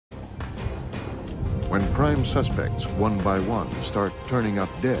When prime suspects, one by one, start turning up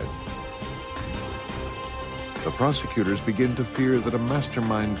dead, the prosecutors begin to fear that a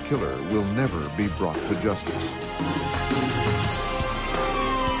mastermind killer will never be brought to justice.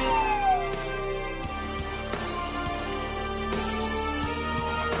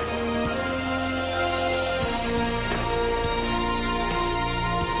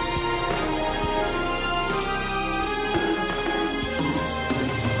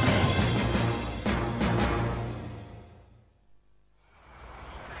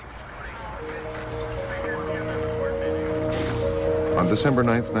 On December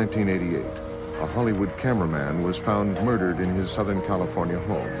 9, 1988, a Hollywood cameraman was found murdered in his Southern California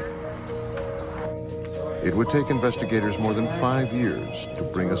home. It would take investigators more than 5 years to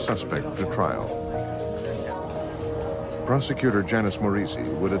bring a suspect to trial. Prosecutor Janice Morisi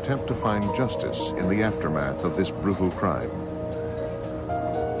would attempt to find justice in the aftermath of this brutal crime.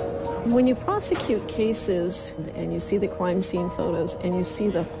 When you prosecute cases and you see the crime scene photos and you see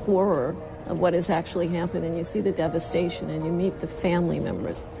the horror of what has actually happened and you see the devastation and you meet the family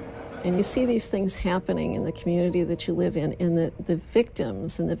members and you see these things happening in the community that you live in, and the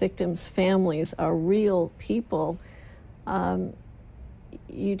victims and the victims' families are real people,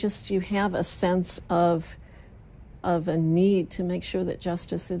 you have a sense of a need to make sure that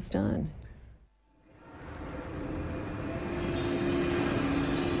justice is done.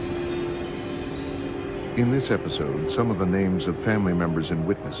 In this episode, some of the names of family members and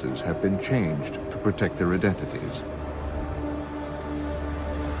witnesses have been changed to protect their identities.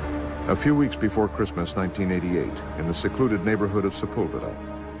 A few weeks before Christmas 1988, in the secluded neighborhood of Sepulveda,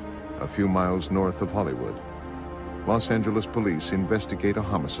 a few miles north of Hollywood, Los Angeles police investigate a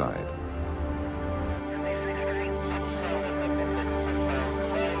homicide.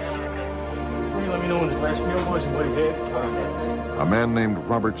 Let me know when his last meal was and what he did. A man named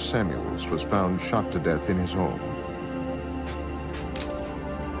Robert Samuels was found shot to death in his home.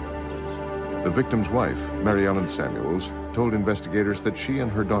 The victim's wife, Mary Ellen Samuels, told investigators that she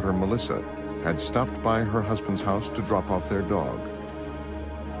and her daughter Melissa had stopped by her husband's house to drop off their dog.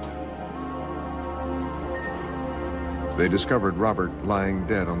 They discovered Robert lying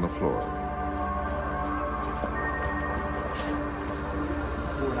dead on the floor.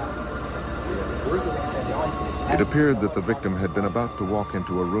 It appeared that the victim had been about to walk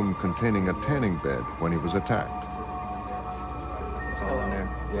into a room containing a tanning bed when he was attacked. It's all in there.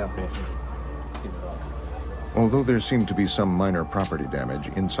 Yeah. Although there seemed to be some minor property damage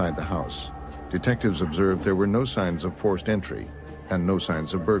inside the house, detectives observed there were no signs of forced entry and no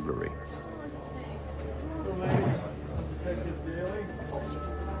signs of burglary.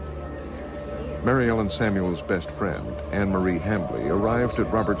 Mary Ellen Samuel's best friend, Anne Marie Hambley, arrived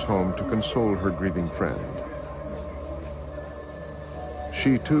at Robert's home to console her grieving friend.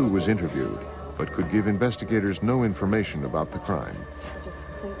 She too was interviewed, but could give investigators no information about the crime.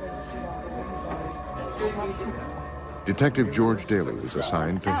 Detective George Daly was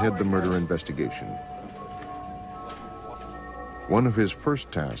assigned to head the murder investigation. One of his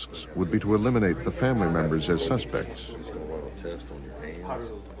first tasks would be to eliminate the family members as suspects.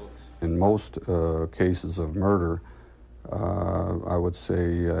 In most cases of murder, I would say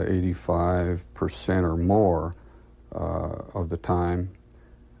 85% or more of the time,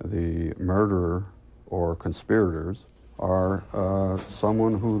 the murderer or conspirators are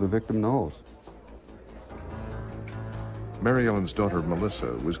someone who the victim knows. Mary Ellen's daughter,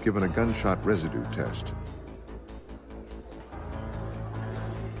 Melissa, was given a gunshot residue test.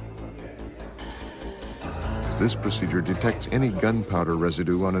 This procedure detects any gunpowder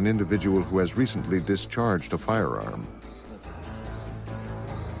residue on an individual who has recently discharged a firearm.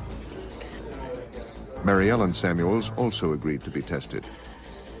 Mary Ellen Samuels also agreed to be tested.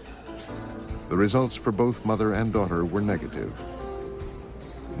 The results for both mother and daughter were negative.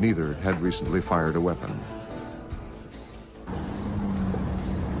 Neither had recently fired a weapon.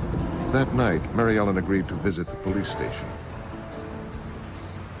 That night, Mary Ellen agreed to visit the police station.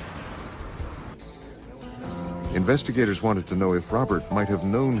 Investigators wanted to know if Robert might have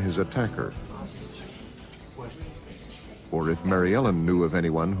known his attacker, or if Mary Ellen knew of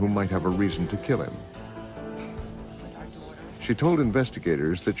anyone who might have a reason to kill him. She told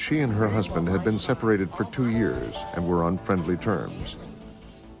investigators that she and her husband had been separated for 2 years and were on friendly terms.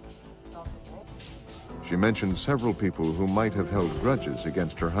 She mentioned several people who might have held grudges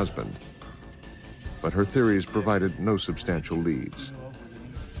against her husband, but her theories provided no substantial leads.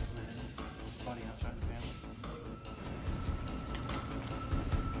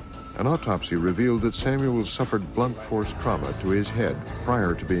 An autopsy revealed that Samuel suffered blunt force trauma to his head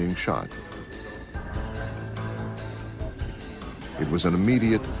prior to being shot. It was an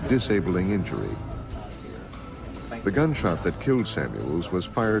immediate, disabling injury. The gunshot that killed Samuels was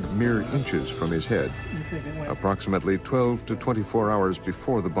fired mere inches from his head, approximately 12 to 24 hours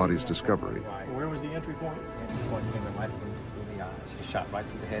before the body's discovery. Where was the entry point? The entry point came right through the eyes. He shot right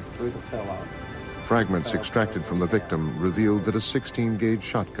through the head, through the pillow. Fragments extracted from the victim revealed that a 16-gauge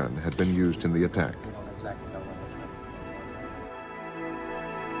shotgun had been used in the attack. We don't exactly know when the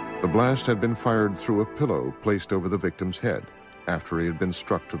time. The blast had been fired through a pillow placed over the victim's head after he had been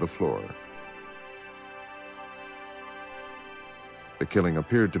struck to the floor. The killing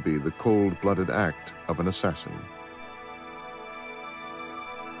appeared to be the cold-blooded act of an assassin.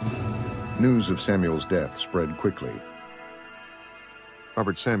 News of Samuel's death spread quickly.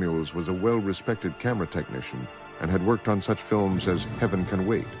 Robert Samuels was a well-respected camera technician and had worked on such films as Heaven Can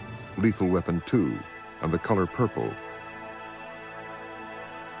Wait, Lethal Weapon 2, and The Color Purple.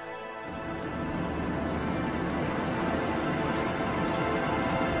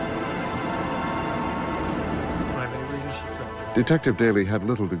 Detective Daly had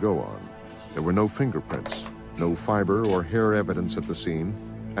little to go on. There were no fingerprints, no fiber or hair evidence at the scene,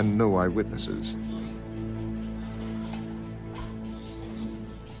 and no eyewitnesses.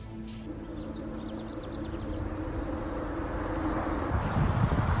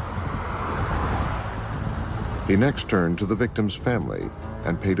 He next turned to the victim's family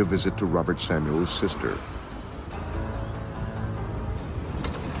and paid a visit to Robert Samuels' sister.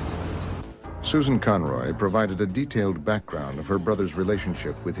 Susan Conroy provided a detailed background of her brother's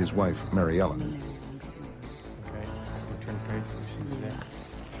relationship with his wife, Mary Ellen.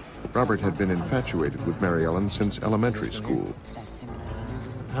 Robert had been infatuated with Mary Ellen since elementary school.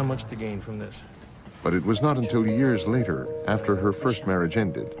 How much to gain from this? But it was not until years later, after her first marriage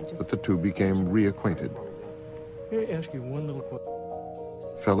ended, that the two became reacquainted, Let me ask you one little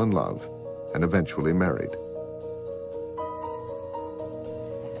question. fell in love, and eventually married.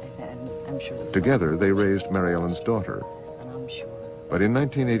 I'm sure Together, they raised Mary Ellen's daughter. and I'm sure But in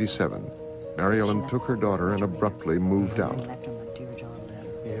 1987, Mary Ellen took her daughter and abruptly moved out. left him a dear John letter.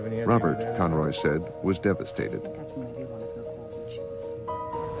 Do you have any idea Robert, where that- Conroy said, was devastated. That's maybe one of her calls when she was.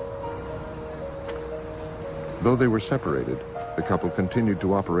 Though they were separated, the couple continued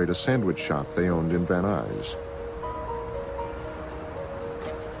to operate a sandwich shop they owned in Van Nuys.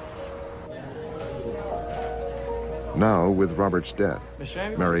 Now, with Robert's death, Miss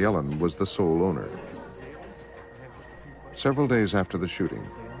Samuel? Mary Ellen was the sole owner. Several days after the shooting,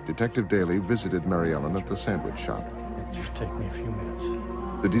 Detective Daly visited Mary Ellen at the sandwich shop. Just take me a few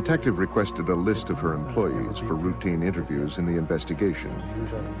minutes. The detective requested a list of her employees for routine interviews in the investigation.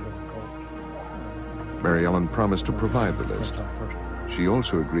 Mary Ellen promised to provide the list. She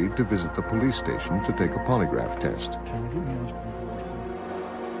also agreed to visit the police station to take a polygraph test.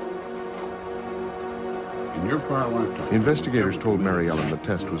 In your part lifetime. Investigators told Mary Ellen the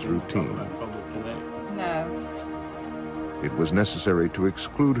test was routine. No. It was necessary to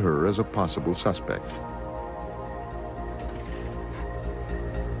exclude her as a possible suspect.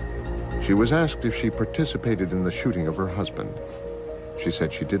 She was asked if she participated in the shooting of her husband. She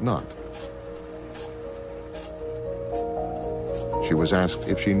said she did not. She was asked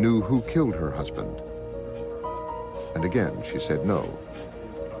if she knew who killed her husband. And again, she said no.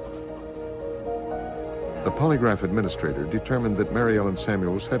 The polygraph administrator determined that Mary Ellen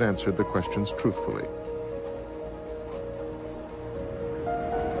Samuels had answered the questions truthfully.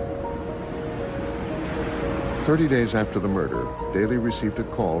 "30 days after the murder, Daly received a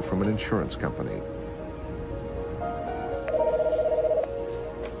call from an insurance company.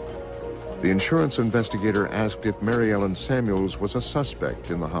 The insurance investigator asked if Mary Ellen Samuels was a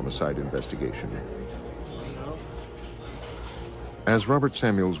suspect in the homicide investigation. As Robert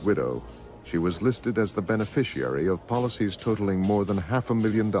Samuels' widow, she was listed as the beneficiary of policies totaling more than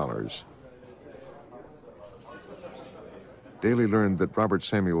 $500,000. Daly learned that Robert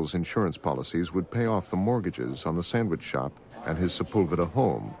Samuels' insurance policies would pay off the mortgages on the sandwich shop and his Sepulveda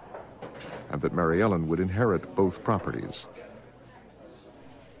home, and that Mary Ellen would inherit both properties.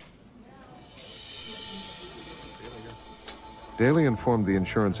 Daly informed the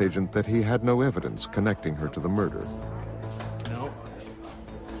insurance agent that he had no evidence connecting her to the murder. No.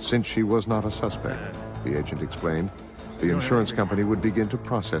 Since she was not a suspect, the agent explained, the insurance company would begin to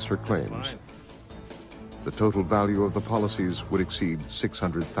process her claims. The total value of the policies would exceed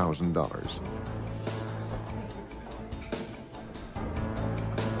 $600,000.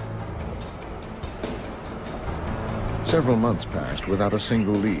 Several months passed without a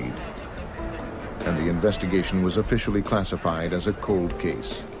single lead, and the investigation was officially classified as a cold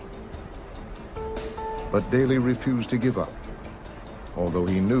case. But Daly refused to give up, although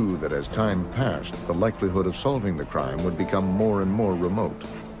he knew that as time passed, the likelihood of solving the crime would become more and more remote.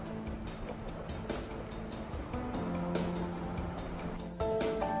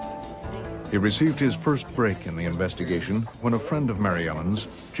 He received his first break in the investigation when a friend of Mary Ellen's,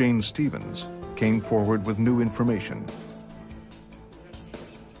 Jane Stevens, came forward with new information.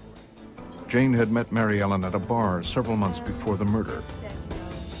 Jane had met Mary Ellen at a bar several months before the murder.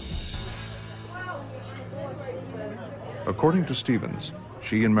 According to Stevens,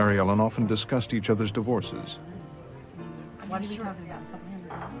 she and Mary Ellen often discussed each other's divorces. What are we talking about?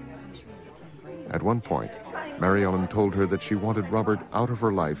 At one point, Mary Ellen told her that she wanted Robert out of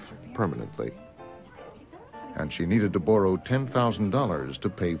her life permanently, and she needed to borrow $10,000 to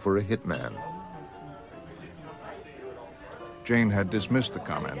pay for a hitman. Jane had dismissed the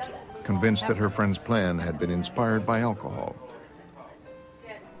comment, convinced that her friend's plan had been inspired by alcohol.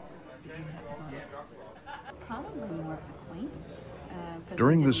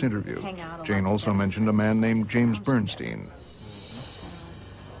 During this interview, Jane also mentioned a man named James Bernstein.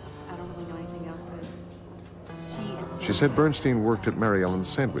 She said Bernstein worked at Mary Ellen's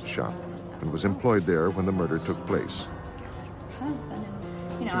sandwich shop and was employed there when the murder took place.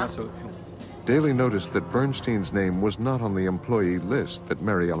 Daly noticed that Bernstein's name was not on the employee list that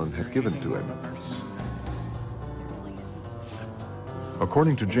Mary Ellen had given to him.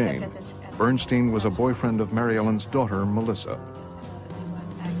 According to Jane, Bernstein was a boyfriend of Mary Ellen's daughter, Melissa.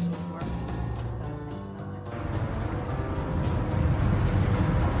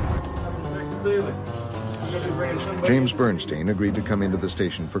 James Bernstein agreed to come into the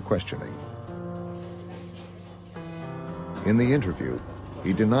station for questioning. In the interview,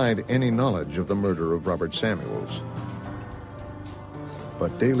 he denied any knowledge of the murder of Robert Samuels.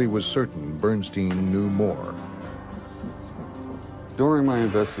 But Daly was certain Bernstein knew more. During my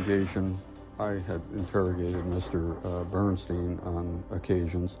investigation, I had interrogated Mr. Bernstein on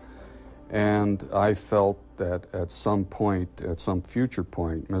occasions, and I felt that at some point, at some future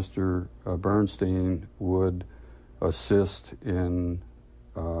point, Mr. Bernstein would assist in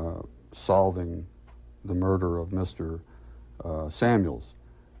solving the murder of Mr. Samuels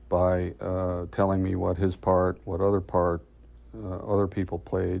by telling me what his part, what other part other people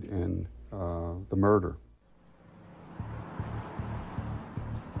played in the murder.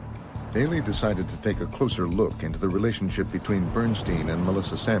 Daly decided to take a closer look into the relationship between Bernstein and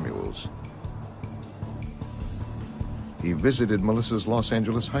Melissa Samuels. He visited Melissa's Los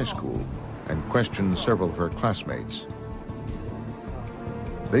Angeles high school and questioned several of her classmates.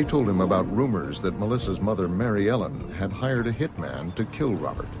 They told him about rumors that Melissa's mother, Mary Ellen, had hired a hitman to kill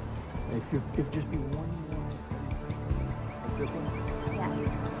Robert.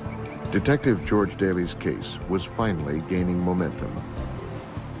 Detective George Daly's case was finally gaining momentum.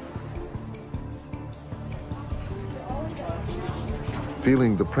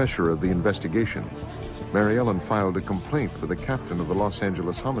 Feeling the pressure of the investigation, Mary Ellen filed a complaint with the captain of the Los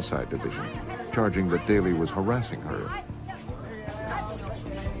Angeles Homicide Division, charging that Daly was harassing her.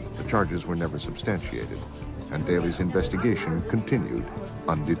 The charges were never substantiated, and Daly's investigation continued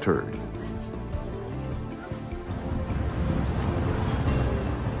undeterred.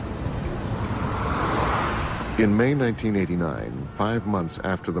 In May 1989, 5 months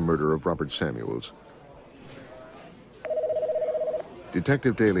after the murder of Robert Samuels,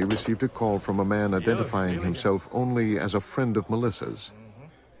 Detective Daly received a call from a man identifying himself only as a friend of Melissa's.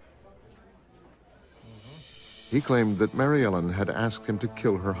 He claimed that Mary Ellen had asked him to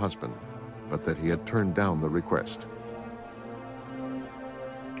kill her husband, but that he had turned down the request.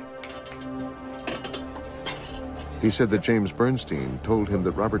 He said that James Bernstein told him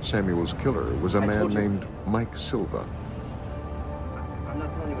that Robert Samuel's killer was a man named Mike Silva.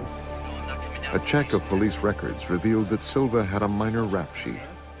 A check of police records revealed that Silva had a minor rap sheet.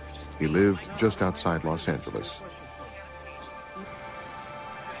 He lived just outside Los Angeles.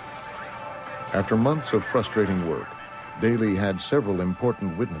 After months of frustrating work, Daly had several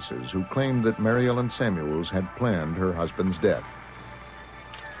important witnesses who claimed that Mary Ellen Samuels had planned her husband's death.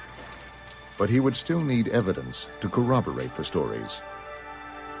 But he would still need evidence to corroborate the stories.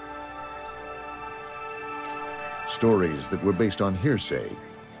 Stories that were based on hearsay,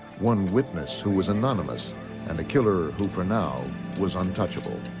 one witness who was anonymous, and a killer who, for now, was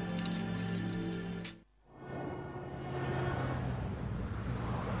untouchable.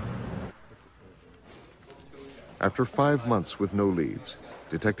 After 5 months with no leads,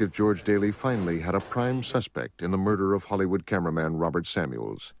 Detective George Daly finally had a prime suspect in the murder of Hollywood cameraman Robert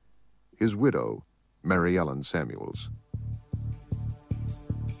Samuels, his widow, Mary Ellen Samuels.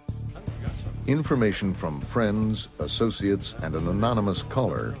 Information from friends, associates, and an anonymous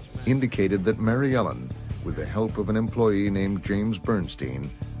caller indicated that Mary Ellen, with the help of an employee named James Bernstein,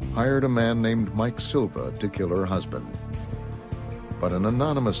 hired a man named Mike Silva to kill her husband. But an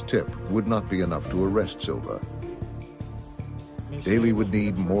anonymous tip would not be enough to arrest Silva. Daly would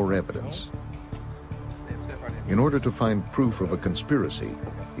need more evidence, In order to find proof of a conspiracy,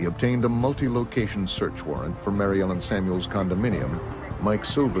 he obtained a multi-location search warrant for Mary Ellen Samuels' condominium, Mike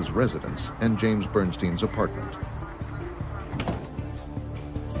Silva's residence, and James Bernstein's apartment.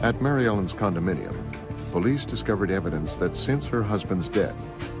 At Mary Ellen's condominium, police discovered evidence that since her husband's death,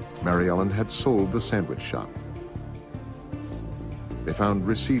 Mary Ellen had sold the sandwich shop. They found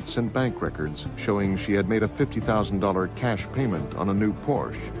receipts and bank records showing she had made a $50,000 cash payment on a new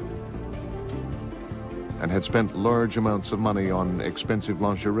Porsche and had spent large amounts of money on expensive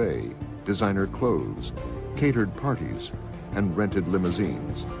lingerie, designer clothes, catered parties, and rented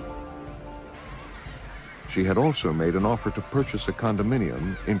limousines. She had also made an offer to purchase a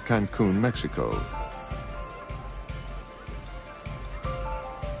condominium in Cancun, Mexico.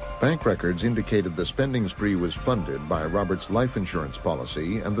 Bank records indicated the spending spree was funded by Robert's life insurance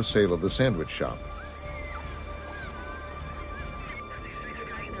policy and the sale of the sandwich shop.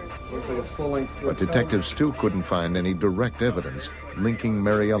 But detectives still couldn't find any direct evidence linking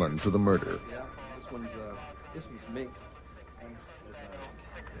Mary Ellen to the murder. This one's me.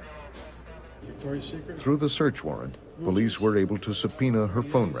 Through the search warrant, police were able to subpoena her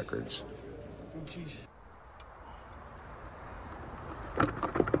phone records.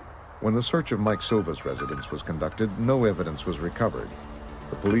 When the search of Mike Silva's residence was conducted, no evidence was recovered.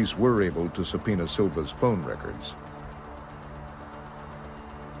 The police were able to subpoena Silva's phone records.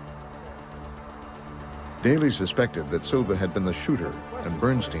 Daly suspected that Silva had been the shooter and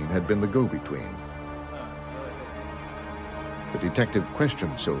Bernstein had been the go-between. The detective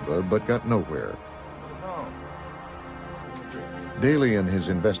questioned Silva but got nowhere. Daly and his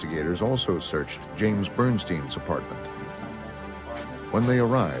investigators also searched James Bernstein's apartment. When they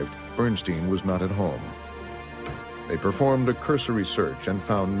arrived, Bernstein was not at home. They performed a cursory search and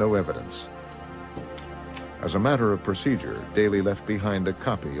found no evidence. As a matter of procedure, Daly left behind a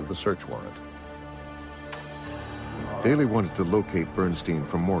copy of the search warrant. Daly wanted to locate Bernstein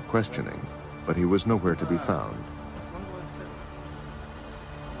for more questioning, but he was nowhere to be found.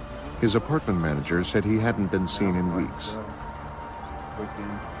 His apartment manager said he hadn't been seen in weeks.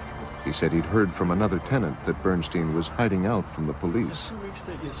 He said he'd heard from another tenant that Bernstein was hiding out from the police.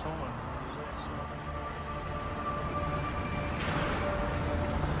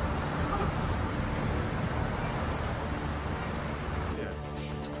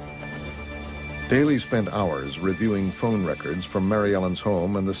 Daly spent hours reviewing phone records from Mary Ellen's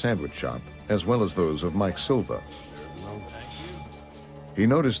home and the sandwich shop, as well as those of Mike Silva. He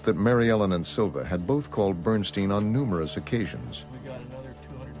noticed that Mary Ellen and Silva had both called Bernstein on numerous occasions.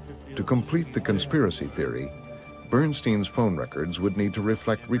 To complete the conspiracy theory, Bernstein's phone records would need to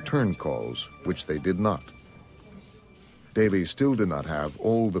reflect return calls, which they did not. Daly still did not have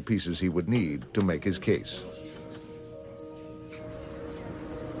all the pieces he would need to make his case.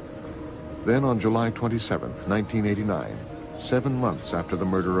 Then on July 27, 1989, 7 months after the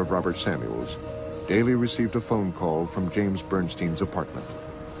murder of Robert Samuels, Daly received a phone call from James Bernstein's apartment.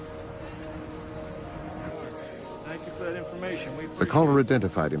 Thank you for that information. The caller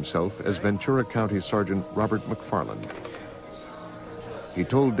identified himself as Ventura County Sergeant Robert McFarland. He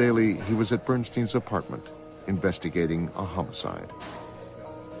told Daly he was at Bernstein's apartment investigating a homicide.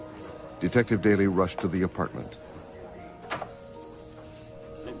 Detective Daly rushed to the apartment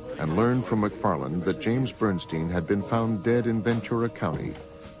and learned from McFarland that James Bernstein had been found dead in Ventura County,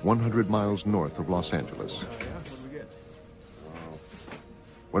 100 miles north of Los Angeles.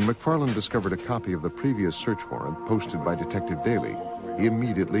 When McFarland discovered a copy of the previous search warrant posted by Detective Daly, he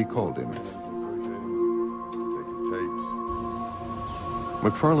immediately called him.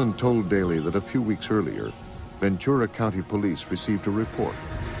 McFarland told Daly that a few weeks earlier, Ventura County Police received a report.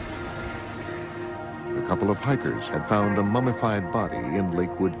 A couple of hikers had found a mummified body in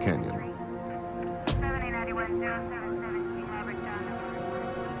Lakewood Canyon.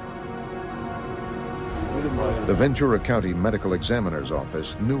 The Ventura County Medical Examiner's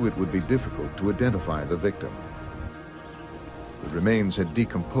Office knew it would be difficult to identify the victim. The remains had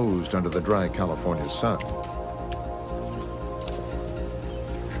decomposed under the dry California sun.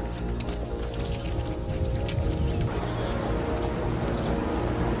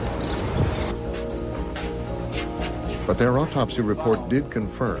 But their autopsy report did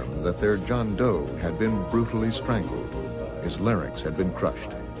confirm that their John Doe had been brutally strangled. His larynx had been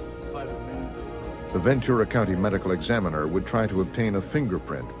crushed. The Ventura County Medical Examiner would try to obtain a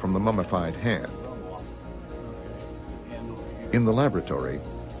fingerprint from the mummified hand. In the laboratory,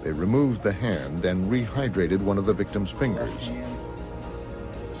 they removed the hand and rehydrated one of the victim's fingers.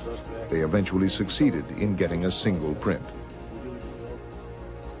 They eventually succeeded in getting a single print.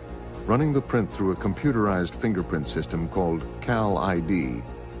 Running the print through a computerized fingerprint system called Cal ID,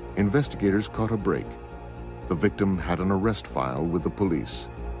 investigators caught a break. The victim had an arrest file with the police.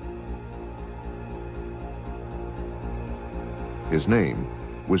 His name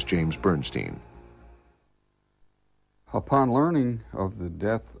was James Bernstein. Upon learning of the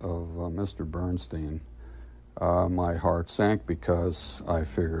death of Mr. Bernstein, my heart sank because I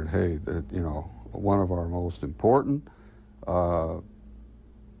figured, hey, that, you know, one of our most important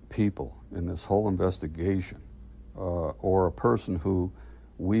people in this whole investigation, or a person who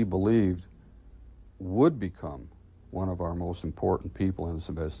we believed would become one of our most important people in this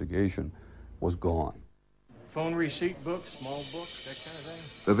investigation, was gone. Phone receipt books, small books, that kind of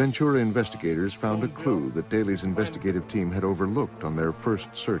thing. The Ventura investigators found a clue that Daly's investigative team had overlooked on their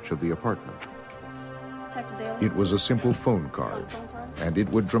first search of the apartment. It was a simple phone card, and it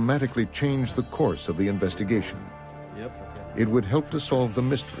would dramatically change the course of the investigation. It would help to solve the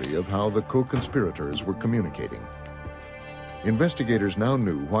mystery of how the co-conspirators were communicating. Investigators now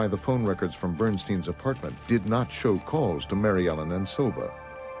knew why the phone records from Bernstein's apartment did not show calls to Mary Ellen and Silva.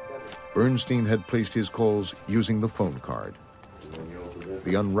 Bernstein had placed his calls using the phone card.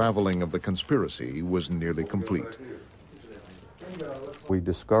 The unraveling of the conspiracy was nearly complete. We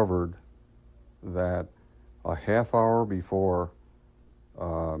discovered that a half hour before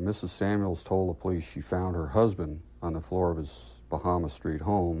Mrs. Samuels told the police she found her husband on the floor of his Bahama Street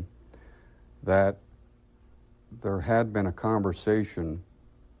home, that there had been a conversation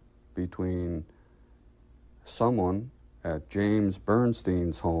between someone at James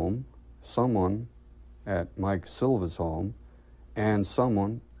Bernstein's home, someone at Mike Silva's home, and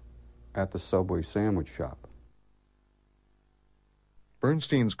someone at the Subway sandwich shop.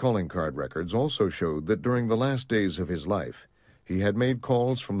 Bernstein's calling card records also showed that during the last days of his life, he had made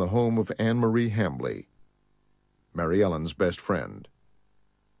calls from the home of Anne Marie Hambley, Mary Ellen's best friend.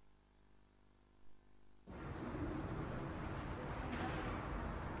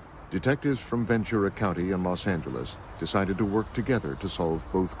 Detectives from Ventura County and Los Angeles decided to work together to solve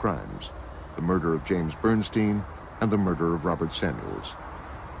both crimes, the murder of James Bernstein and the murder of Robert Samuels.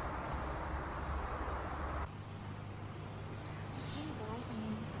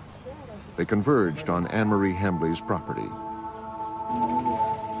 They converged on Anne Marie Hambley's property.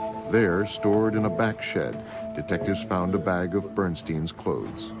 There, stored in a back shed, detectives found a bag of Bernstein's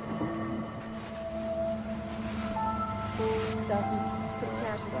clothes.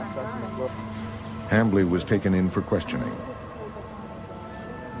 Hambley was taken in for questioning.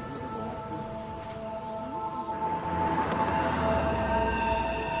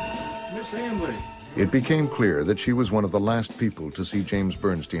 Miss Hambley. It became clear that she was one of the last people to see James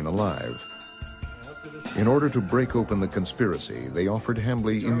Bernstein alive. In order to break open the conspiracy, they offered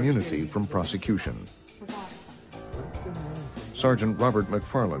Hambley immunity from prosecution. Sergeant Robert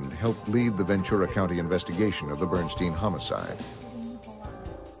McFarland helped lead the Ventura County investigation of the Bernstein homicide.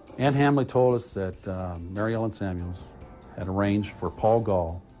 Ann Hambley told us that Mary Ellen Samuels had arranged for Paul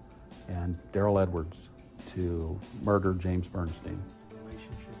Gall and Darrell Edwards to murder James Bernstein.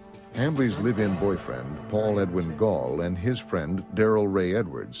 Hambley's live-in boyfriend, Paul Edwin Gall, and his friend, Darrell Ray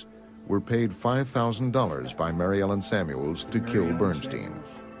Edwards, were paid $5,000 by Mary Ellen Samuels to kill Bernstein.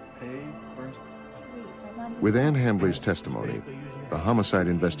 With Ann Hambley's testimony, the homicide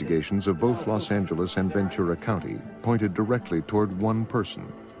investigations of both Los Angeles and Ventura County pointed directly toward one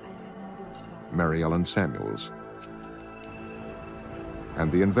person, Mary Ellen Samuels.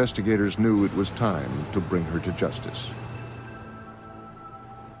 And the investigators knew it was time to bring her to justice.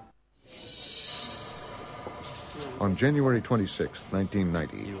 On January 26,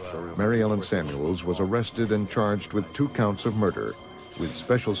 1990, Mary Ellen Samuels was arrested and charged with 2 counts of murder, with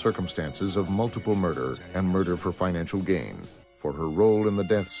special circumstances of multiple murder and murder for financial gain, for her role in the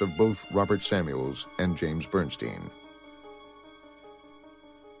deaths of both Robert Samuels and James Bernstein.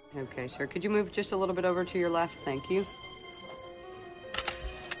 Okay, sir. Could you move just a little bit over to your left? Thank you.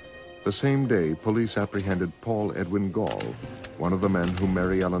 The same day, police apprehended Paul Edwin Gall, one of the men whom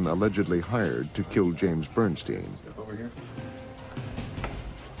Mary Ellen allegedly hired to kill James Bernstein.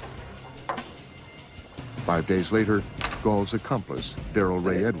 5 days later, Gall's accomplice, Darrell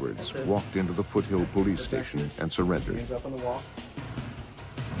Ray Edwards, walked into the Foothill police station and surrendered.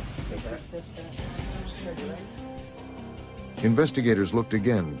 Investigators looked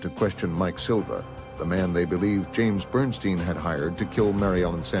again to question Mike Silva, the man they believed James Bernstein had hired to kill Mary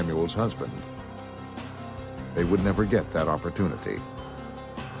Ellen Samuels' husband. They would never get that opportunity.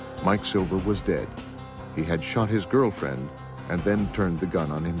 Mike Silva was dead. He had shot his girlfriend and then turned the gun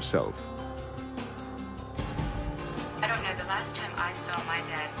on himself. I don't know. The last time I saw my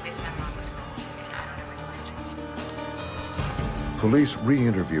dad with my mom was Wednesday, and I don't know when the last time he spoke was. Police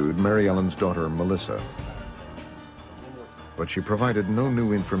re-interviewed Mary Ellen's daughter, Melissa. But she provided no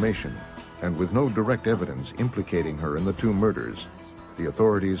new information, And with no direct evidence implicating her in the two murders, the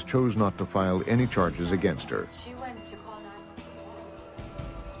authorities chose not to file any charges against her. She went to call 911.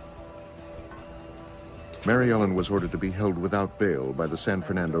 Mary Ellen was ordered to be held without bail by the San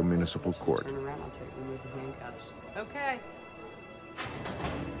Fernando Municipal Court. Turn around, I'll take remove the handcuffs. Okay.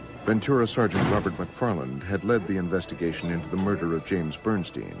 Ventura Sergeant Robert McFarland had led the investigation into the murder of James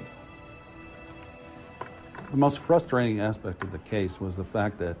Bernstein. The most frustrating aspect of the case was the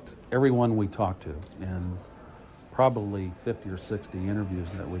fact that everyone we talked to, in probably 50 or 60 interviews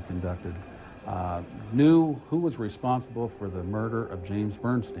that we conducted, knew who was responsible for the murder of James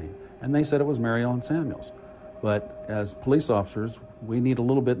Bernstein, and they said it was Mary Ellen Samuels. But as police officers, we need a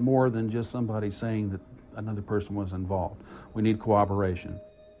little bit more than just somebody saying that another person was involved. We need corroboration.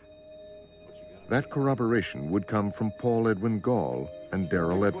 That corroboration would come from Paul Edwin Gall and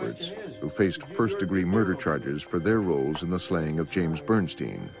Darrell Edwards, who faced first-degree murder charges for their roles in the slaying of James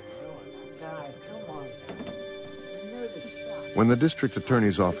Bernstein. When the district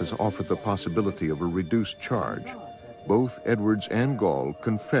attorney's office offered the possibility of a reduced charge, both Edwards and Gall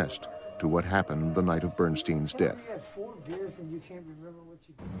confessed to what happened the night of Bernstein's death.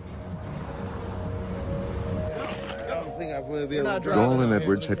 Gall and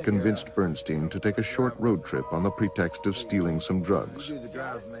Edwards had convinced Bernstein to take a short road trip on the pretext of stealing some drugs.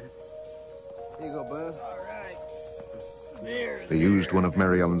 They used one of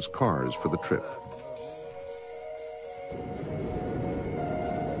Mary Ellen's cars for the trip.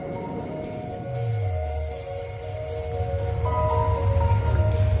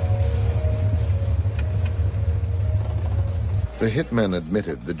 The hitmen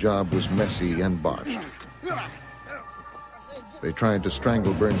admitted the job was messy and botched. They tried to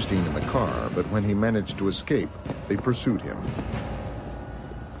strangle Bernstein in the car, but when he managed to escape, they pursued him.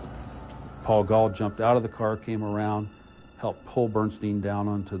 Paul Gall jumped out of the car, came around, helped pull Bernstein down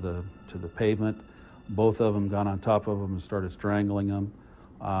onto the pavement. Both of them got on top of him and started strangling him.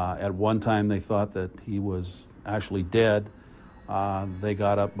 At one time, they thought that he was actually dead. They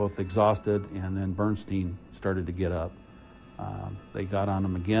got up both exhausted, and then Bernstein started to get up. They got on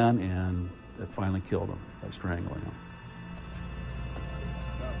him again, and it finally killed him by strangling him.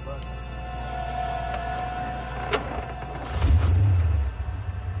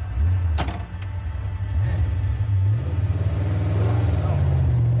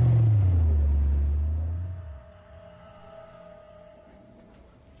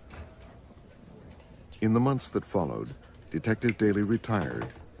 In the months that followed, Detective Daly retired,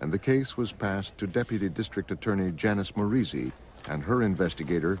 and the case was passed to Deputy District Attorney Janice Morisi and her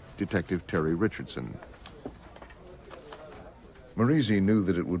investigator, Detective Terry Richardson. Morisi knew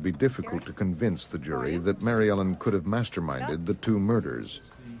that it would be difficult to convince the jury that Mary Ellen could have masterminded the two murders.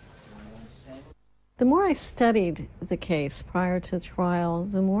 The more I studied the case prior to trial,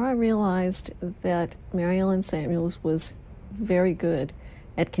 the more I realized that Mary Ellen Samuels was very good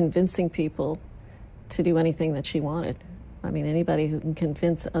at convincing people to do anything that she wanted. I mean, anybody who can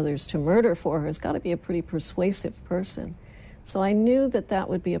convince others to murder for her has got to be a pretty persuasive person. So I knew that that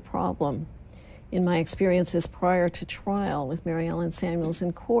would be a problem. In my experiences prior to trial with Mary Ellen Samuels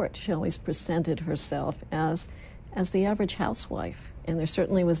in court, she always presented herself as the average housewife, and there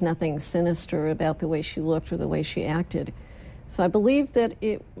certainly was nothing sinister about the way she looked or the way she acted. So I believed that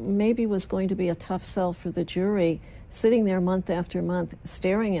it maybe was going to be a tough sell for the jury, sitting there month after month,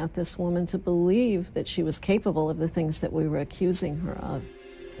 staring at this woman to believe that she was capable of the things that we were accusing her of.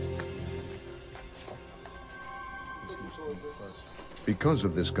 Because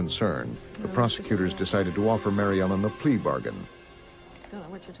of this concern, the prosecutors decided to offer Mary Ellen a plea bargain.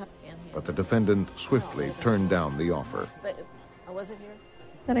 But the defendant swiftly turned down the offer.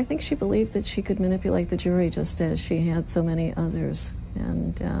 But I think she believed that she could manipulate the jury just as she had so many others.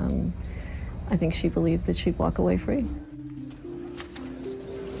 And I think she believed that she'd walk away free.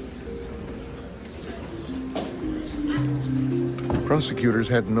 Prosecutors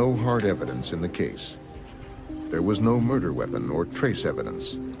had no hard evidence in the case. There was no murder weapon or trace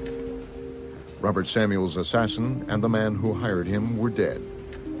evidence. Robert Samuels' assassin and the man who hired him were dead.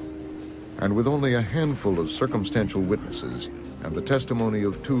 And with only a handful of circumstantial witnesses and the testimony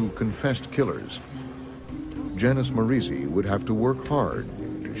of two confessed killers, Janice Morisi would have to work hard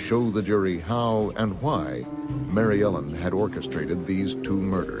to show the jury how and why Mary Ellen had orchestrated these two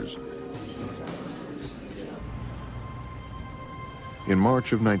murders. In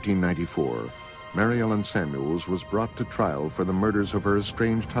March of 1994, Mary Ellen Samuels was brought to trial for the murders of her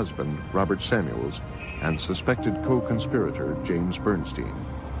estranged husband, Robert Samuels, and suspected co-conspirator, James Bernstein.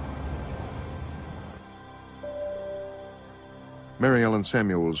 Mary Ellen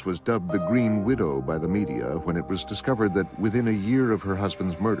Samuels was dubbed the Green Widow by the media when it was discovered that within a year of her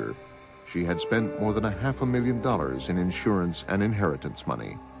husband's murder, she had spent more than $500,000 in insurance and inheritance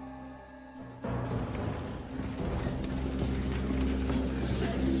money.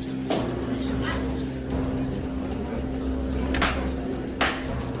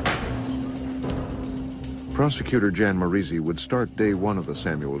 Prosecutor Jan Marizzi would start day one of the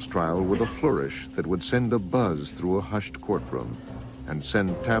Samuels trial with a flourish that would send a buzz through a hushed courtroom and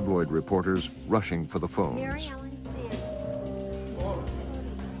send tabloid reporters rushing for the phones.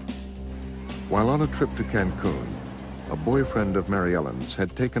 While on a trip to Cancun, a boyfriend of Mary Ellen's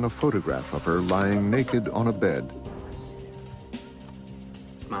had taken a photograph of her lying naked on a bed,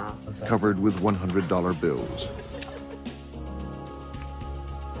 covered with $100 bills.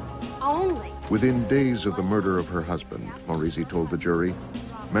 Only. Within days of the murder of her husband, Marizzi told the jury,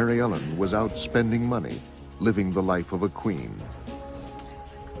 Mary Ellen was out spending money, living the life of a queen.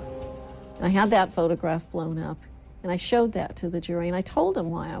 I had that photograph blown up, and I showed that to the jury, and I told them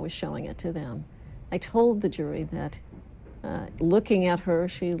why I was showing it to them. I told the jury that looking at her,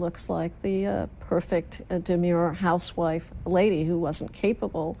 she looks like the perfect, demure housewife lady who wasn't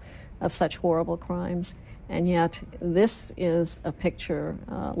capable of such horrible crimes. And yet, this is a picture,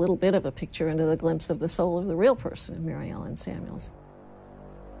 a little bit of a picture into the glimpse of the soul of the real person, Mary Ellen Samuels.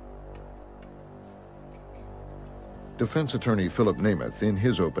 Defense attorney Philip Namath, in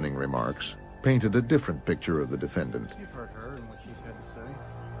his opening remarks, painted a different picture of the defendant. You've heard her and what she's had to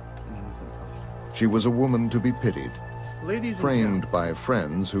say. She was a woman to be pitied, Ladies and framed by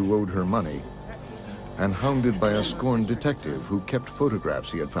friends who owed her money, and hounded by a scorned detective who kept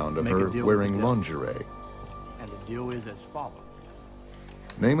photographs he had found of her wearing lingerie. And the deal is as follows.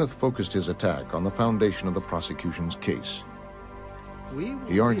 Namath focused his attack on the foundation of the prosecution's case.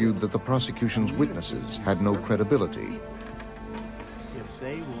 He argued that the prosecution's witnesses had no credibility.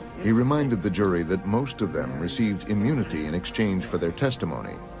 He reminded the jury that most of them received immunity in exchange for their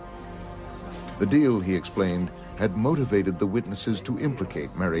testimony. The deal, he explained, had motivated the witnesses to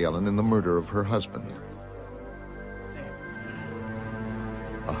implicate Mary Ellen in the murder of her husband.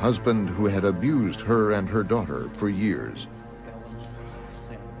 A husband who had abused her and her daughter for years.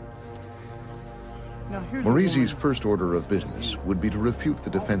 Marizzi's first order of business would be to refute the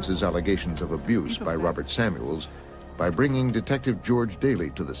defense's allegations of abuse by Robert Samuels by bringing Detective George Daly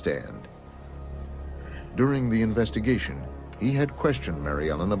to the stand. During the investigation, he had questioned Mary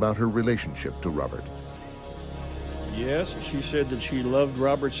Ellen about her relationship to Robert. Yes, she said that she loved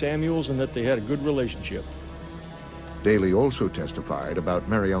Robert Samuels and that they had a good relationship. Daly also testified about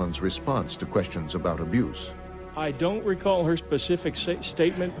Mary Ellen's response to questions about abuse. I don't recall her specific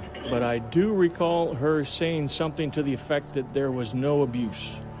statement, but I do recall her saying something to the effect that there was no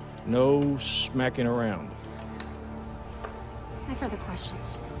abuse, no smacking around. I have further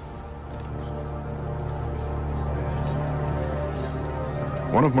questions.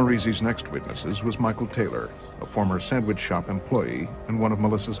 One of Marizzi's next witnesses was Michael Taylor, a former sandwich shop employee and one of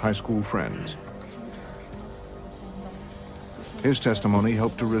Melissa's high school friends. His testimony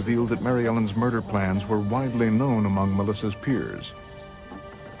helped to reveal that Mary Ellen's murder plans were widely known among Melissa's peers.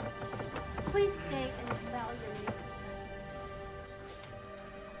 Please state and spell your name.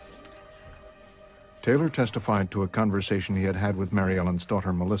 Taylor testified to a conversation he had had with Mary Ellen's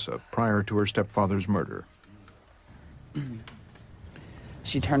daughter Melissa prior to her stepfather's murder.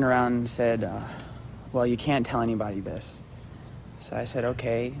 She turned around and said, well, you can't tell anybody this. So I said,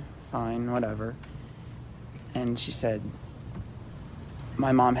 okay, fine, whatever. And she said,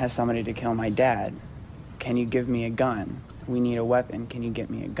 my mom has somebody to kill my dad. Can you give me a gun? We need a weapon. Can you get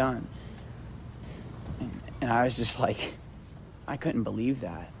me a gun? And I was just like, I couldn't believe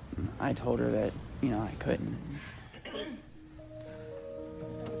that. I told her that, you know, I couldn't.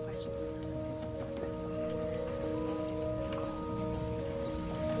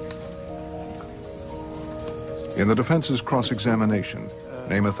 In the defense's cross-examination,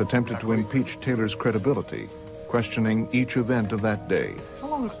 Namath attempted to impeach Taylor's credibility, questioning each event of that day.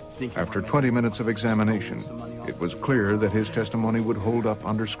 After 20 minutes of examination, it was clear that his testimony would hold up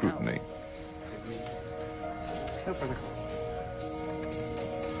under scrutiny.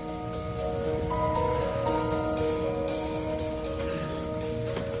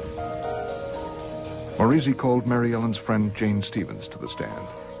 Marizzi called Mary Ellen's friend Jane Stevens to the stand.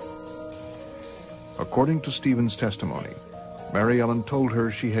 According to Stevens' testimony, Mary Ellen told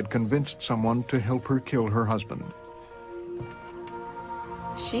her she had convinced someone to help her kill her husband.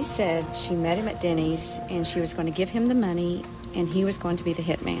 She said she met him at Denny's and she was going to give him the money and he was going to be the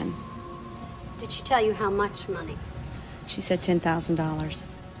hitman. Did she tell you how much money? She said $10,000.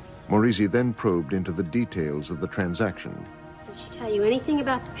 Marizzi then probed into the details of the transaction. Did she tell you anything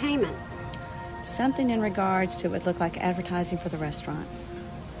about the payment? Something in regards to it would look like advertising for the restaurant.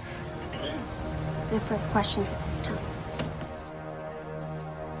 No further questions at this time.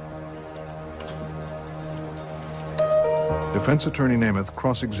 Defense attorney Namath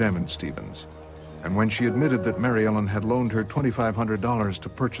cross-examined Stevens, and when she admitted that Mary Ellen had loaned her $2,500 to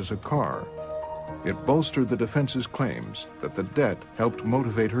purchase a car, it bolstered the defense's claims that the debt helped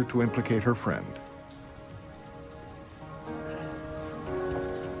motivate her to implicate her friend.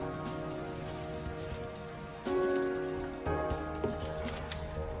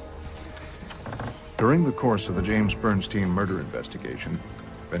 During the course of the James Bernstein murder investigation,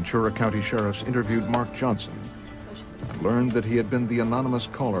 Ventura County sheriffs interviewed Mark Johnson and learned that he had been the anonymous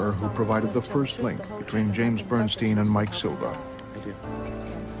caller who provided the first link between James Bernstein and Mike Silva,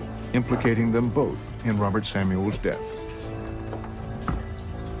 implicating them both in Robert Samuel's death.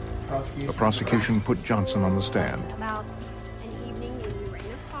 The prosecution put Johnson on the stand.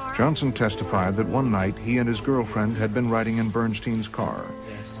 Johnson testified that one night he and his girlfriend had been riding in Bernstein's car.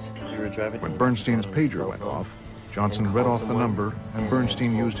 When Bernstein's pager went off, Johnson read off the number, and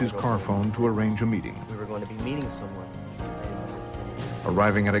Bernstein used his car phone to arrange a meeting. We were going to be meeting someone.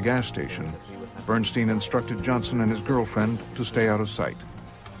 Arriving at a gas station, Bernstein instructed Johnson and his girlfriend to stay out of sight.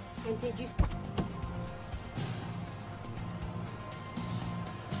 And did you...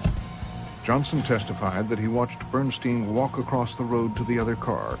 Johnson testified that he watched Bernstein walk across the road to the other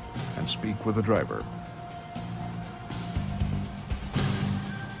car and speak with the driver.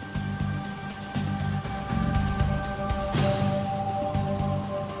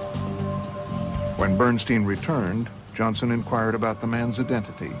 When Bernstein returned, Johnson inquired about the man's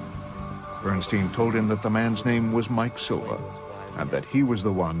identity. Bernstein told him that the man's name was Mike Silva and that he was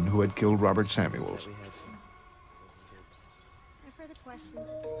the one who had killed Robert Samuels.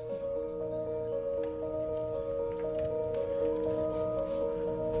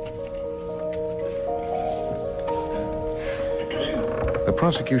 The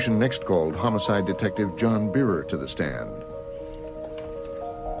prosecution next called homicide detective John Beerer to the stand.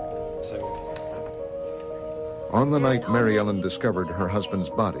 On the night Mary Ellen discovered her husband's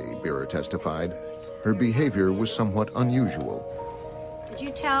body, Beerer testified, her behavior was somewhat unusual. Did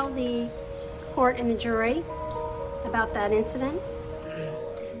you tell the court and the jury about that incident?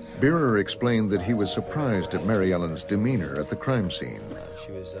 Beerer explained that he was surprised at Mary Ellen's demeanor at the crime scene.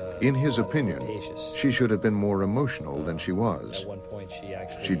 In his opinion, she should have been more emotional than she was.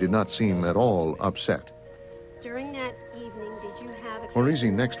 She did not seem at all upset. During that evening, did you have a...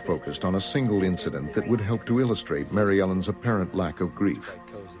 Orisi next focused on a single incident that would help to illustrate Mary Ellen's apparent lack of grief.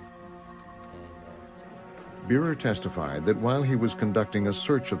 Beerer testified that while he was conducting a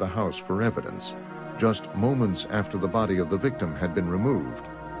search of the house for evidence, just moments after the body of the victim had been removed,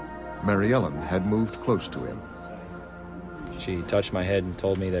 Mary Ellen had moved close to him. She touched my head and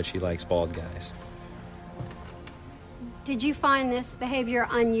told me that she likes bald guys. Did you find this behavior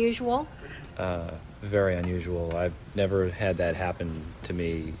unusual? Very unusual. I've never had that happen to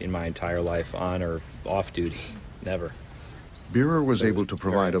me in my entire life, on or off duty. Never. Beerer was able to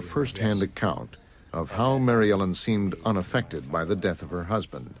provide a first-hand account of how Mary Ellen seemed unaffected by the death of her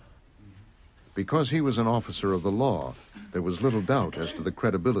husband. Because he was an officer of the law, there was little doubt as to the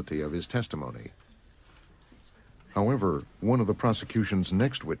credibility of his testimony. However, one of the prosecution's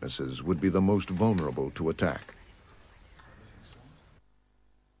next witnesses would be the most vulnerable to attack.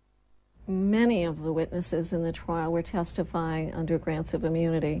 Many of the witnesses in the trial were testifying under grants of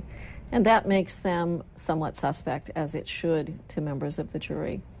immunity, and that makes them somewhat suspect, as it should, to members of the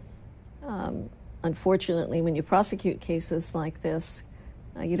jury. Unfortunately, when you prosecute cases like this,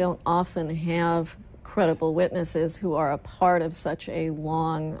 you don't often have credible witnesses who are a part of such a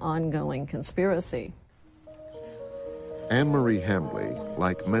long, ongoing conspiracy. Anne-Marie Hambley,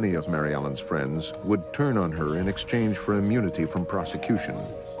 like many of Mary Ellen's friends, would turn on her in exchange for immunity from prosecution.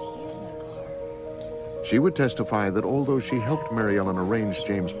 She would testify that although she helped Mary Ellen arrange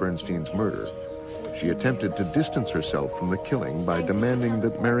James Bernstein's murder, she attempted to distance herself from the killing by demanding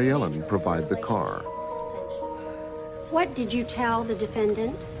that Mary Ellen provide the car. What did you tell the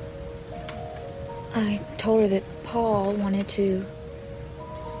defendant? I told her that Paul wanted to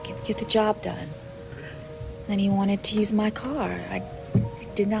get the job done. Then he wanted to use my car. I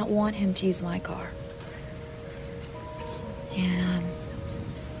did not want him to use my car. And,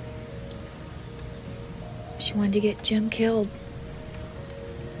 she wanted to get Jim killed.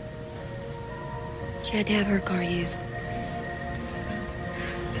 She had to have her car used.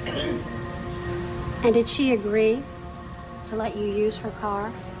 And did she agree to let you use her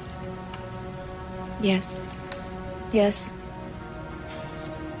car? Yes. Yes.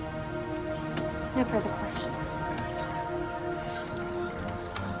 No further questions.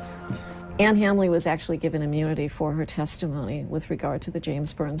 Anne Hamley was actually given immunity for her testimony with regard to the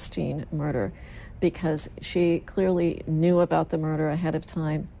James Bernstein murder because she clearly knew about the murder ahead of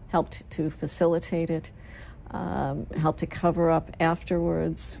time, helped to facilitate it, helped to cover up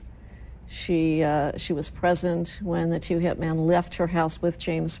afterwards. She was present when the two hitmen left her house with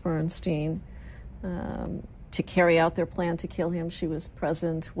James Bernstein to carry out their plan to kill him. She was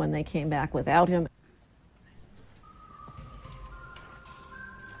present when they came back without him.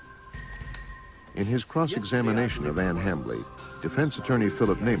 In his cross-examination of Anne Hamley, defense attorney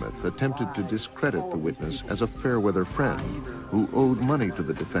Philip Namath attempted to discredit the witness as a fair-weather friend who owed money to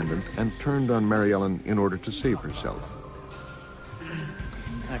the defendant and turned on Mary Ellen in order to save herself.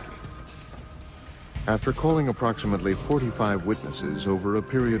 Thank you. After calling approximately 45 witnesses over a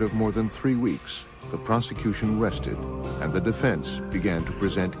period of more than 3 weeks, the prosecution rested and the defense began to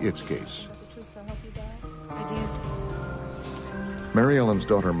present its case. I do. Mary Ellen's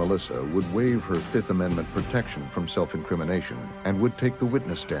daughter Melissa would waive her Fifth Amendment protection from self-incrimination and would take the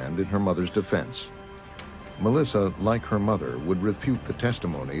witness stand in her mother's defense. Melissa, like her mother, would refute the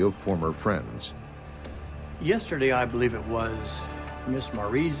testimony of former friends. Yesterday, I believe it was, Miss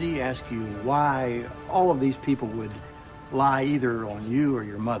Marisi asked you why all of these people would lie either on you or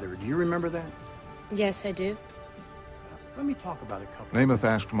your mother. Do you remember that? Yes, I do. Let me talk about a couple. Namath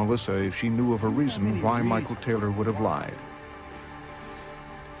asked Melissa if she knew of a reason why Michael Taylor would have lied.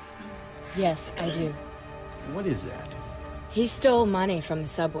 Yes, I do. What is that? He stole money from the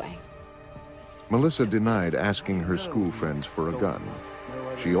subway. Melissa denied asking her school friends for a gun.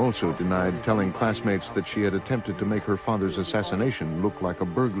 She also denied telling classmates that she had attempted to make her father's assassination look like a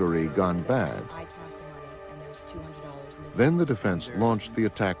burglary gone bad. Then the defense launched the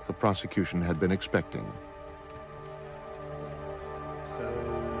attack the prosecution had been expecting.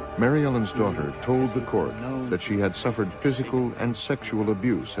 Mary Ellen's daughter told the court that she had suffered physical and sexual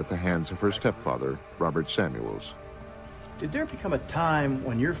abuse at the hands of her stepfather, Robert Samuels. Did there become a time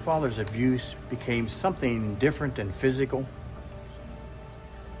when your father's abuse became something different than physical?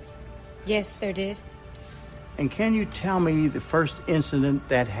 Yes, there did. And can you tell me the first incident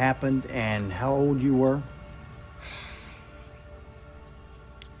that happened and how old you were?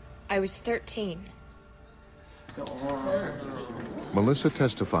 I was 13. Melissa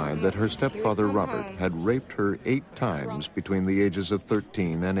testified that her stepfather, Robert, had raped her 8 times between the ages of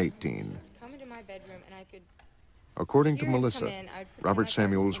 13 and 18. According to Melissa, Robert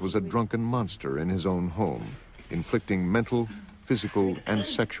Samuels was a drunken monster in his own home, inflicting mental, physical, and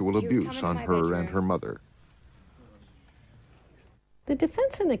sexual abuse on her and her mother. The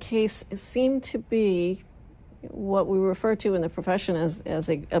defense in the case seemed to be what we refer to in the profession as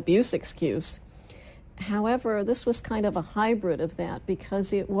an abuse excuse. However, this was kind of a hybrid of that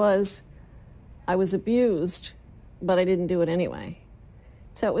because it was, I was abused, but I didn't do it anyway.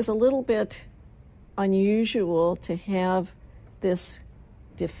 So it was a little bit unusual to have this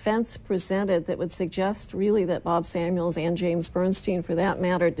defense presented that would suggest really that Bob Samuels and James Bernstein, for that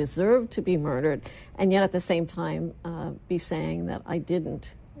matter, deserved to be murdered, and yet at the same time be saying that I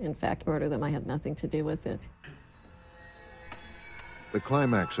didn't, in fact, murder them. I had nothing to do with it. The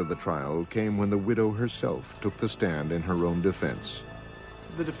climax of the trial came when the widow herself took the stand in her own defense.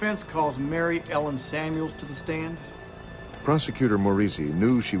 The defense calls Mary Ellen Samuels to the stand. Prosecutor Morisi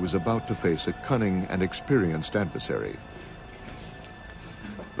knew she was about to face a cunning and experienced adversary.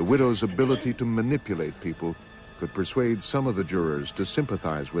 The widow's ability to manipulate people could persuade some of the jurors to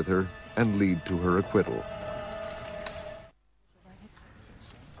sympathize with her and lead to her acquittal.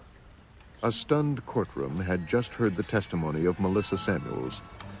 A stunned courtroom had just heard the testimony of Melissa Samuels,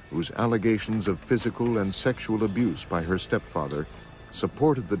 whose allegations of physical and sexual abuse by her stepfather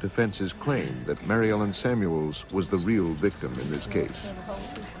supported the defense's claim that Mary Ellen Samuels was the real victim in this case.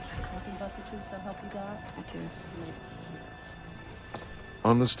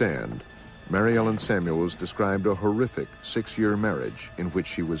 On the stand, Mary Ellen Samuels described a horrific 6-year marriage in which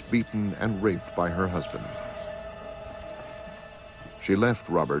she was beaten and raped by her husband. She left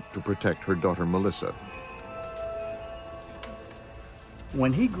Robert to protect her daughter Melissa.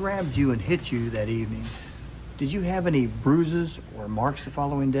 When he grabbed you and hit you that evening, did you have any bruises or marks the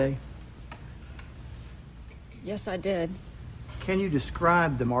following day? Yes, I did. Can you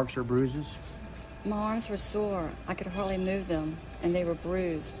describe the marks or bruises? My arms were sore. I could hardly move them, and they were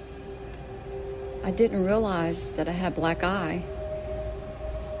bruised. I didn't realize that I had black eye.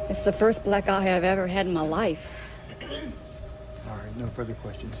 It's the first black eye I've ever had in my life. All right, no further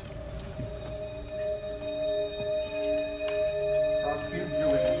questions. Prosecutor, your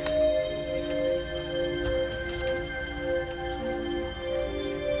witness.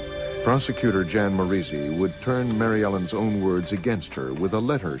 Prosecutor Jan Marizzi would turn Mary Ellen's own words against her with a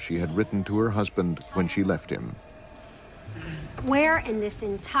letter she had written to her husband when she left him. Where in this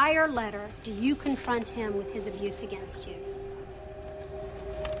entire letter do you confront him with his abuse against you?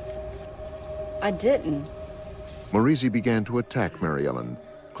 I didn't. Marizzi began to attack Mary Ellen,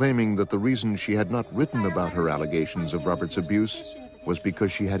 claiming that the reason she had not written about her allegations of Robert's abuse was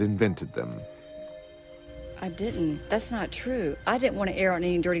because she had invented them. I didn't. That's not true. I didn't want to air out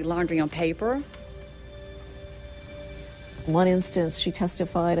any dirty laundry on paper. In one instance, she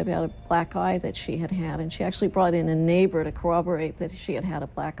testified about a black eye that she had had, and she actually brought in a neighbor to corroborate that she had had a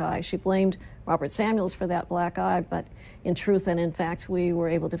black eye. She blamed Robert Samuels for that black eye, but in truth and in fact, we were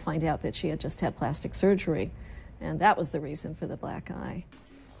able to find out that she had just had plastic surgery, and that was the reason for the black eye.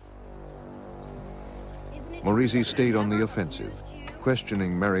 Marizzi stayed on the offensive,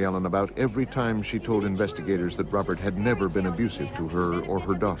 questioning Mary Ellen about every time she told investigators that Robert had never been abusive to her or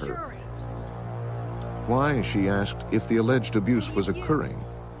her daughter. Why, she asked, if the alleged abuse was occurring,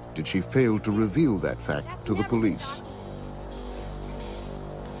 did she fail to reveal that fact to the police?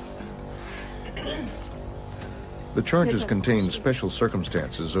 The charges contained special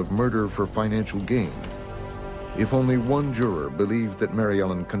circumstances of murder for financial gain. If only one juror believed that Mary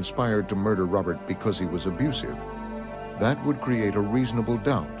Ellen conspired to murder Robert because he was abusive, that would create a reasonable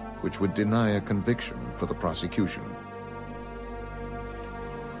doubt which would deny a conviction for the prosecution.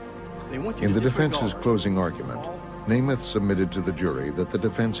 In the defense's closing argument, Namath submitted to the jury that the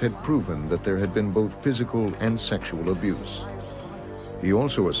defense had proven that there had been both physical and sexual abuse. He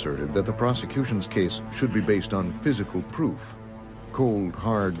also asserted that the prosecution's case should be based on physical proof, cold,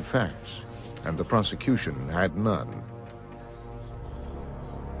 hard facts, and the prosecution had none.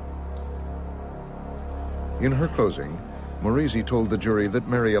 In her closing, Marizzi told the jury that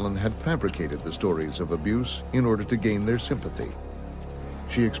Mary Ellen had fabricated the stories of abuse in order to gain their sympathy.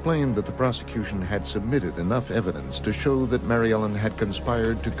 She explained that the prosecution had submitted enough evidence to show that Mary Ellen had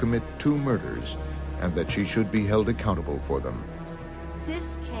conspired to commit 2 murders and that she should be held accountable for them.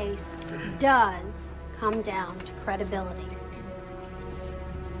 This case does come down to credibility.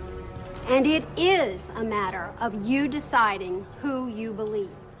 And it is a matter of you deciding who you believe.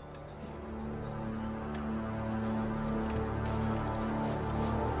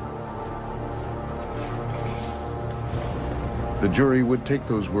 The jury would take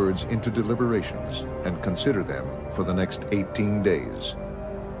those words into deliberations and consider them for the next 18 days.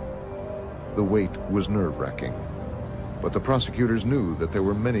 The wait was nerve-wracking, but the prosecutors knew that there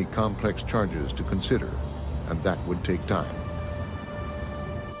were many complex charges to consider, and that would take time.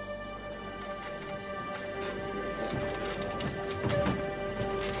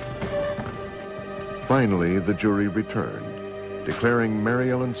 Finally, the jury returned, declaring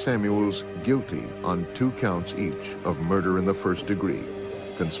Mary Ellen Samuels guilty on 2 counts each of murder in the first degree,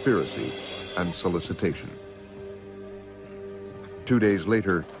 conspiracy, and solicitation. 2 days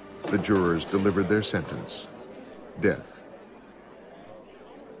later, the jurors delivered their sentence: death.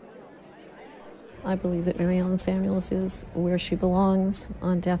 I believe that Mary Ellen Samuels is where she belongs,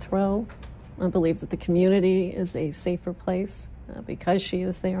 on death row. I believe that the community is a safer place because she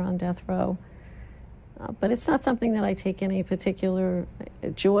is there on death row. But it's not something that I take any particular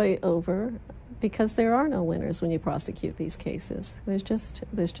joy over, because there are no winners when you prosecute these cases. There's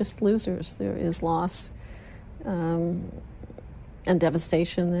just losers. There is loss and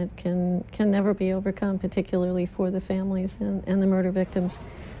devastation that can never be overcome, particularly for the families and the murder victims.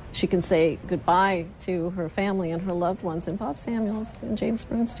 She can say goodbye to her family and her loved ones, and Bob Samuels and James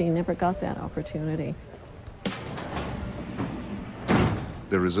Bernstein never got that opportunity.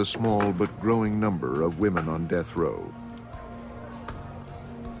 There is a small but growing number of women on death row.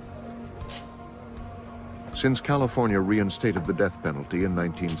 Since California reinstated the death penalty in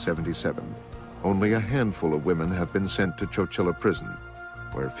 1977, only a handful of women have been sent to Chochilla Prison,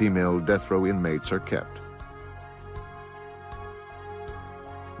 where female death row inmates are kept.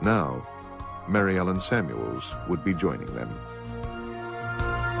 Now, Mary Ellen Samuels would be joining them.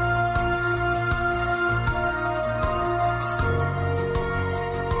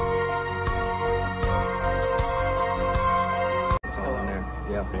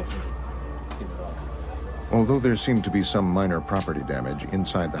 Although there seemed to be some minor property damage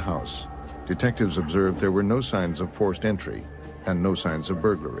inside the house, detectives observed there were no signs of forced entry and no signs of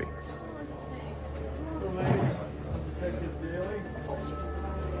burglary.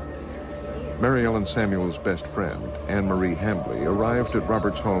 Mary Ellen Samuels' best friend, Anne Marie Hambley, arrived at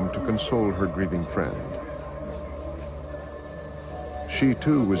Robert's home to console her grieving friend. She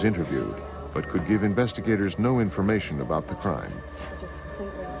too was interviewed, but could give investigators no information about the crime.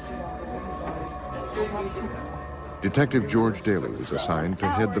 Detective George Daly was assigned to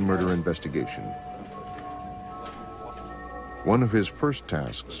head the murder investigation. One of his first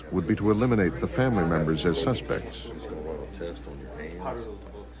tasks would be to eliminate the family members as suspects.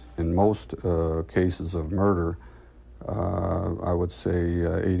 In most cases of murder, I would say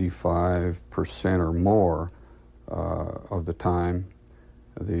 85% or more of the time,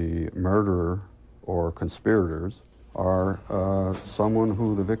 the murderer or conspirators are someone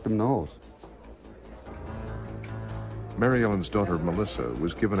who the victim knows. Mary Ellen's daughter, Melissa,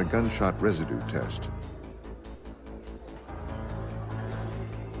 was given a gunshot residue test.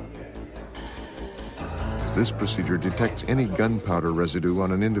 This procedure detects any gunpowder residue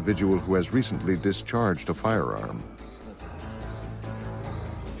on an individual who has recently discharged a firearm.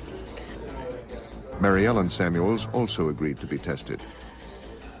 Mary Ellen Samuels also agreed to be tested.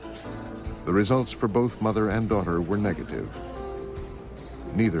 The results for both mother and daughter were negative.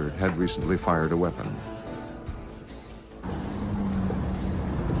 Neither had recently fired a weapon.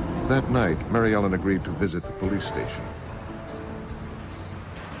 That night, Mary Ellen agreed to visit the police station.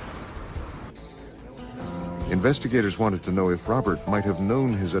 Investigators wanted to know if Robert might have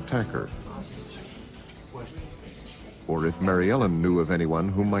known his attacker, or if Mary Ellen knew of anyone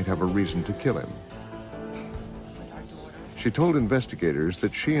who might have a reason to kill him. She told investigators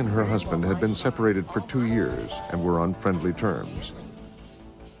that she and her husband had been separated for 2 years and were on friendly terms.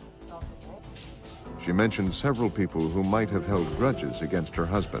 She mentioned several people who might have held grudges against her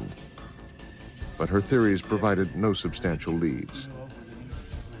husband, but her theories provided no substantial leads.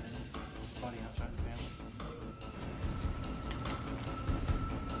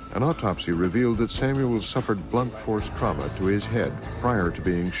 An autopsy revealed that Samuels suffered blunt force trauma to his head prior to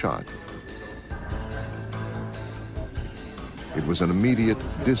being shot. It was an immediate,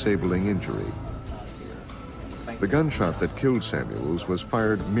 disabling injury. The gunshot that killed Samuels was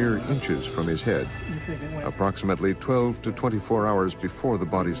fired mere inches from his head, approximately 12 to 24 hours before the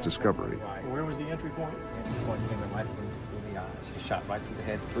body's discovery. Where was the entry point? The entry point came in right through the eyes. He shot right through the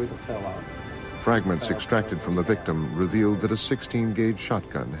head, through the pillow. Fragments extracted from the victim revealed that a 16-gauge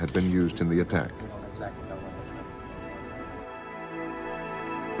shotgun had been used in the attack.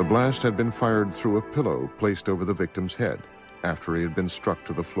 The blast had been fired through a pillow placed over the victim's head after he had been struck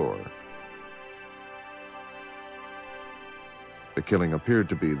to the floor. The killing appeared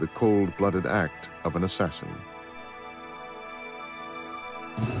to be the cold-blooded act of an assassin.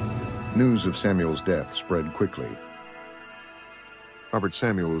 News of Samuel's death spread quickly. Robert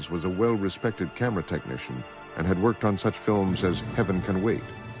Samuels was a well-respected camera technician and had worked on such films as Heaven Can Wait,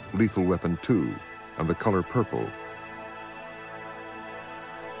 Lethal Weapon 2, and The Color Purple.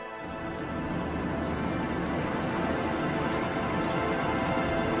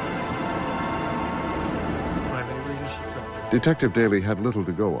 Detective Daly had little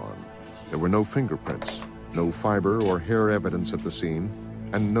to go on. There were no fingerprints, no fiber or hair evidence at the scene,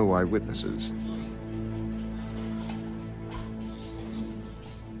 and no eyewitnesses.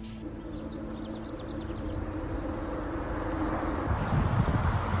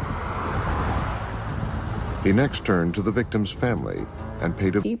 He next turned to the victim's family and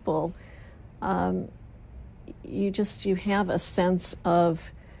paid a... People, you have a sense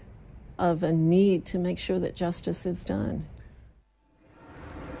of a need to make sure that justice is done.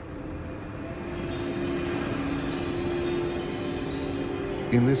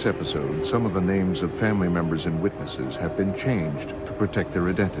 In this episode, some of the names of family members and witnesses have been changed to protect their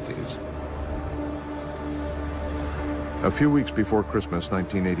identities. A few weeks before Christmas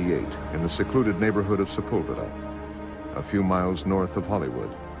 1988, in the secluded neighborhood of Sepulveda, a few miles north of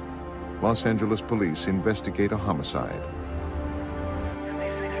Hollywood, Los Angeles police investigate a homicide.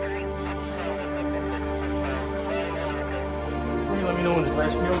 Let me know when his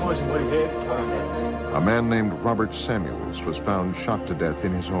last meal was and what he had. A man named Robert Samuels was found shot to death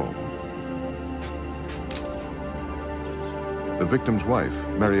in his home. The victim's wife,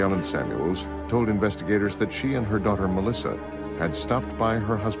 Mary Ellen Samuels, told investigators that she and her daughter Melissa had stopped by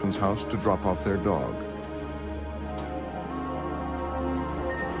her husband's house to drop off their dog.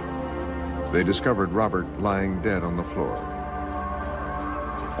 They discovered Robert lying dead on the floor.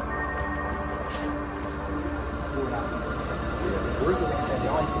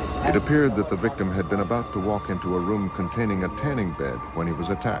 It appeared that the victim had been about to walk into a room containing a tanning bed when he was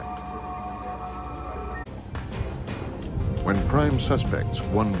attacked. When prime suspects,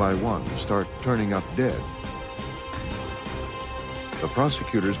 one by one, start turning up dead, the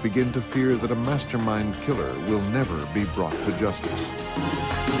prosecutors begin to fear that a mastermind killer will never be brought to justice.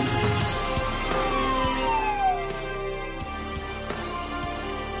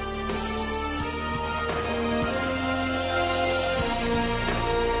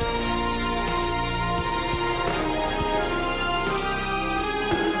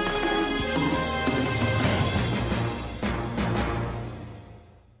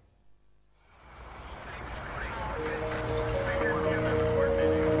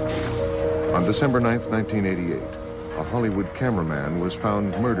 December 9th, 1988, a Hollywood cameraman was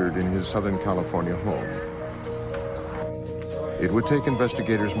found murdered in his Southern California home. It would take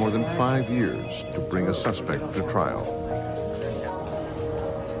investigators more than 5 years to bring a suspect to trial.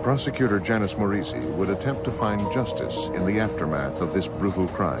 Prosecutor Janice Morisi would attempt to find justice in the aftermath of this brutal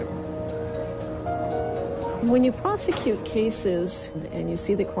crime. When you prosecute cases and you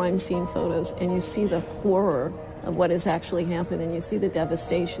see the crime scene photos and you see the horror of what has actually happened and you see the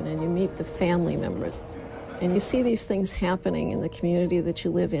devastation and you meet the family members and you see these things happening in the community that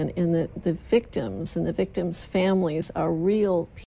you live in, and the victims and the victims' families are real people.